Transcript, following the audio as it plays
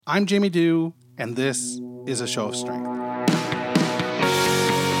I'm Jamie Dew, and this is A Show of Strength.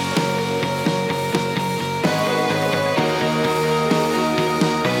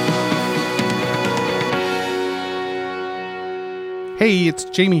 Hey, it's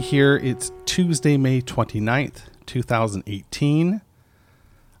Jamie here. It's Tuesday, May 29th, 2018.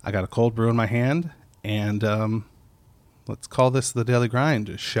 I got a cold brew in my hand, and let's call this the Daily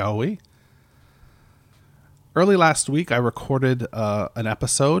Grind, shall we? Early last week, I recorded an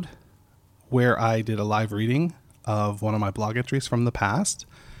episode where I did a live reading of one of my blog entries from the past.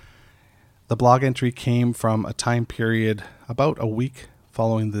 The blog entry came from a time period about a week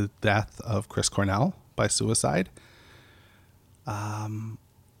following the death of Chris Cornell by suicide.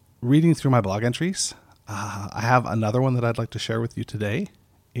 Reading through my blog entries, I have another one that I'd like to share with you today.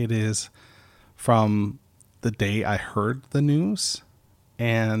 It is from the day I heard the news,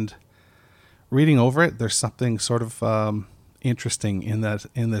 and reading over it, there's something sort of interesting in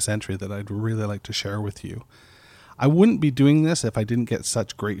this entry that I'd really like to share with you. I wouldn't be doing this if I didn't get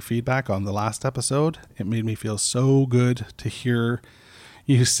such great feedback on the last episode. It made me feel so good to hear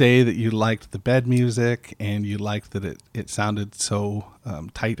you say that you liked the bed music and you liked that it sounded so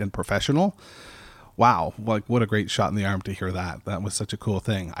tight and professional. Wow, what a great shot in the arm to hear that. That was such a cool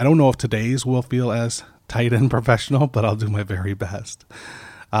thing. I don't know if today's will feel as tight and professional, but I'll do my very best.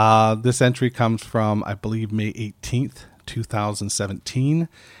 This entry comes from, I believe, May 18th, 2017.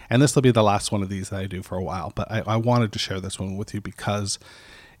 And this will be the last one of these that I do for a while. But I wanted to share this one with you because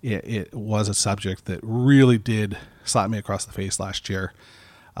it was a subject that really did slap me across the face last year.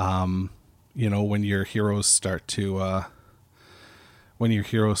 When your heroes start to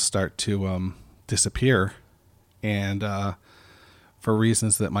disappear, and for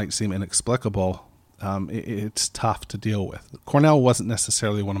reasons that might seem inexplicable, it's tough to deal with. Cornell wasn't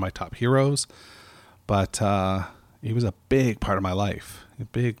necessarily one of my top heroes, but he was a big part of my life, a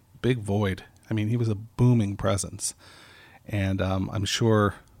big void. I mean, he was a booming presence, and I'm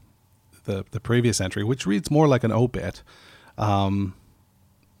sure the previous entry, which reads more like an obit,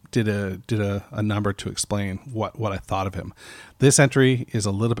 did a number to explain what I thought of him. This entry is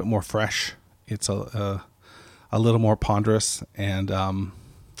a little bit more fresh. It's a little more ponderous, and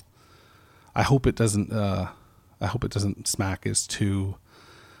I hope it doesn't smack as too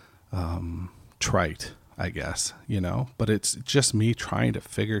trite, I guess, but it's just me trying to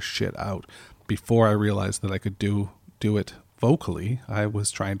figure shit out. Before I realized that I could do it vocally, I was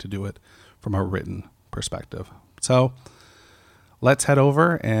trying to do it from a written perspective. So let's head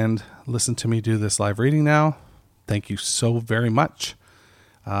over and listen to me do this live reading now. Thank you so very much.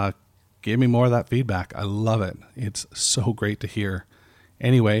 Give me more of that feedback. I love it. It's so great to hear.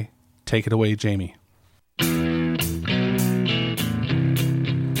 Anyway, take it away, Jamie.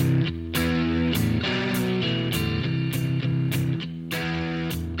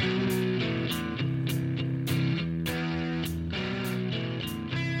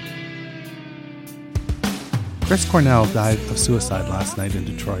 Chris Cornell died of suicide last night in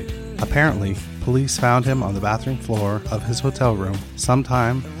Detroit. Apparently, police found him on the bathroom floor of his hotel room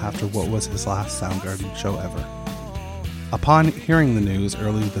sometime after what was his last Soundgarden show ever. Upon hearing the news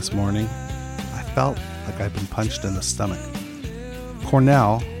early this morning, I felt like I'd been punched in the stomach.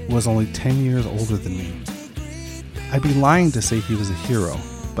 Cornell was only 10 years older than me. I'd be lying to say he was a hero,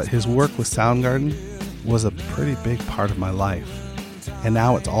 but his work with Soundgarden was a pretty big part of my life, and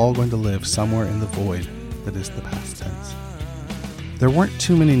now it's all going to live somewhere in the void that is the past tense. There weren't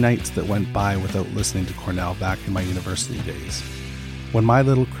too many nights that went by without listening to Cornell back in my university days. When my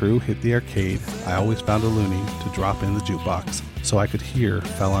little crew hit the arcade, I always found a loony to drop in the jukebox so I could hear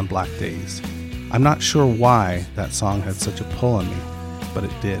Fell on Black Days. I'm not sure why that song had such a pull on me, but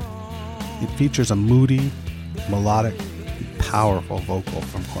it did. It features a moody, melodic, powerful vocal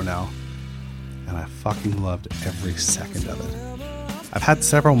from Cornell, and I fucking loved every second of it. I've had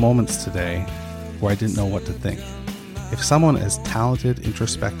several moments today where I didn't know what to think. If someone as talented,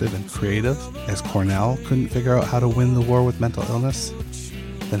 introspective, and creative as Cornell couldn't figure out how to win the war with mental illness,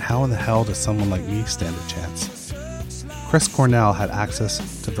 then how in the hell does someone like me stand a chance? Chris Cornell had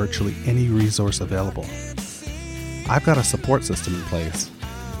access to virtually any resource available. I've got a support system in place,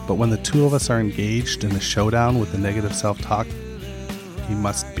 but when the two of us are engaged in a showdown with the negative self-talk, he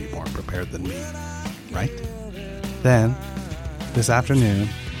must be more prepared than me, right? Then, this afternoon,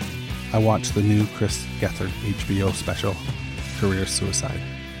 I watched the new Chris Gethard HBO special, Career Suicide,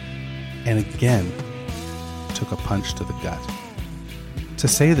 and again took a punch to the gut. To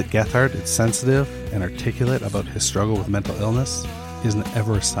say that Gethard is sensitive and articulate about his struggle with mental illness is an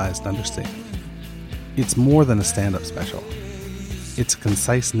ever-sized understatement. It's more than a stand-up special. It's a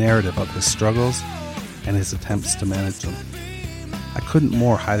concise narrative of his struggles and his attempts to manage them. I couldn't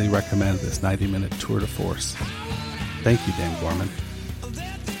more highly recommend this 90-minute tour de force. Thank you, Dan Gorman.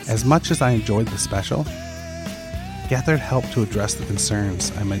 As much as I enjoyed the special, Gethard helped to address the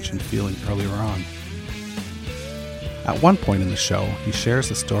concerns I mentioned feeling earlier on. At one point in the show, he shares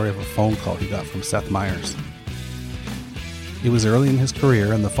the story of a phone call he got from Seth Meyers. It was early in his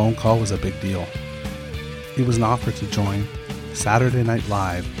career and the phone call was a big deal. He was an offer to join Saturday Night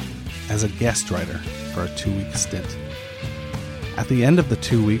Live as a guest writer for a 2-week stint. At the end of the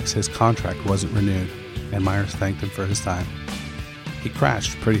 2 weeks, his contract wasn't renewed, and Meyers thanked him for his time. He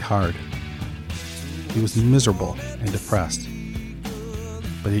crashed pretty hard. He was miserable and depressed,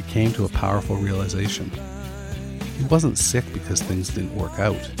 but he came to a powerful realization. He wasn't sick because things didn't work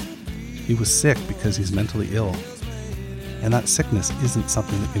out. He was sick because he's mentally ill, and that sickness isn't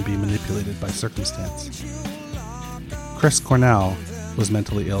something that can be manipulated by circumstance. Chris Cornell was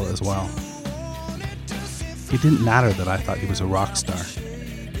mentally ill as well. It didn't matter that I thought he was a rock star.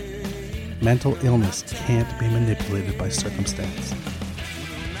 Mental illness can't be manipulated by circumstance.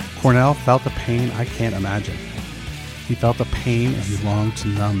 Cornell felt a pain I can't imagine. He felt the pain and he longed to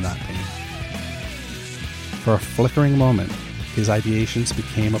numb that pain. For a flickering moment, his ideations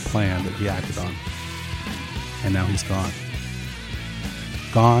became a plan that he acted on. And now he's gone.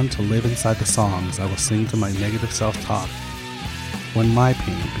 Gone to live inside the songs I will sing to my negative self-talk when my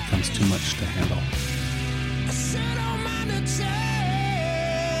pain becomes too much to handle.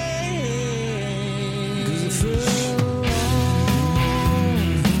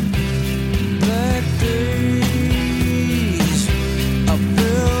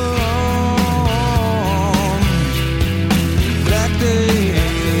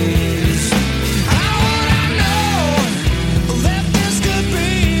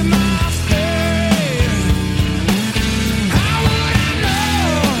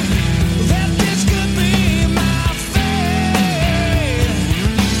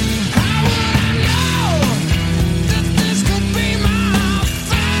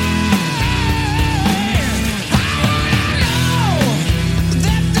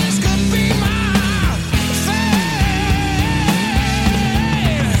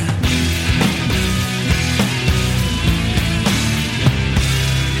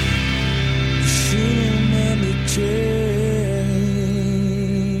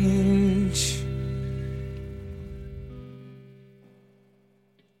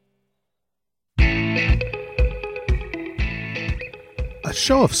 A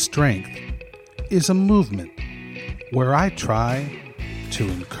show of strength is a movement where I try to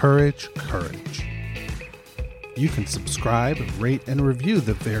encourage courage. You can subscribe, rate, and review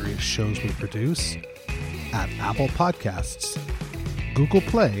the various shows we produce at Apple Podcasts, Google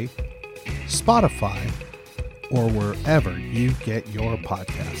Play, Spotify, or wherever you get your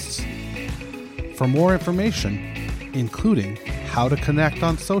podcasts. For more information, including how to connect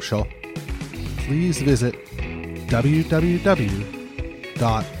on social, please visit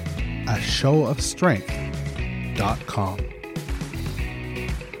www.ashowofstrength.com.